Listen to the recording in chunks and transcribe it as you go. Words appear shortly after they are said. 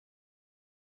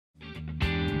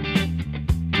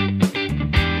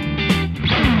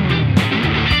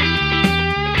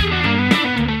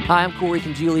Hi, I'm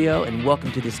Congilio, and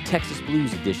welcome to this Texas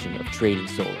Blues edition of Trading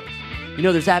Solos. You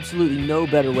know, there's absolutely no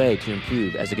better way to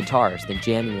improve as a guitarist than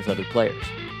jamming with other players.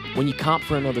 When you comp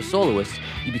for another soloist,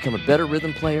 you become a better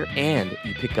rhythm player and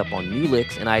you pick up on new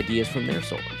licks and ideas from their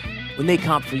solos. When they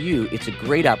comp for you, it's a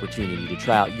great opportunity to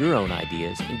try out your own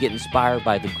ideas and get inspired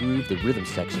by the groove the rhythm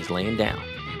section's laying down.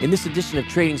 In this edition of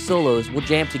Trading Solos, we'll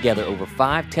jam together over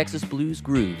 5 Texas blues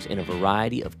grooves in a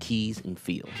variety of keys and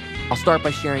feels. I'll start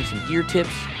by sharing some gear tips,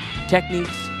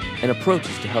 techniques, and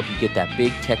approaches to help you get that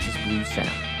big Texas blues sound.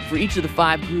 For each of the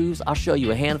 5 grooves, I'll show you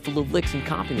a handful of licks and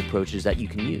comping approaches that you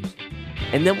can use.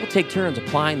 And then we'll take turns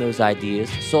applying those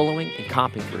ideas, soloing and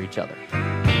comping for each other.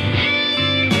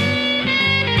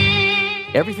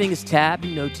 Everything is tabbed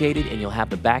and notated, and you'll have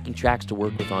the backing tracks to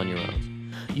work with on your own.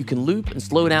 You can loop and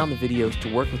slow down the videos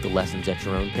to work with the lessons at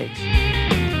your own pace.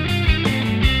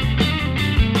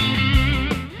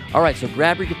 All right, so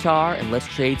grab your guitar and let's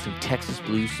trade some Texas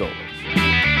blues solos.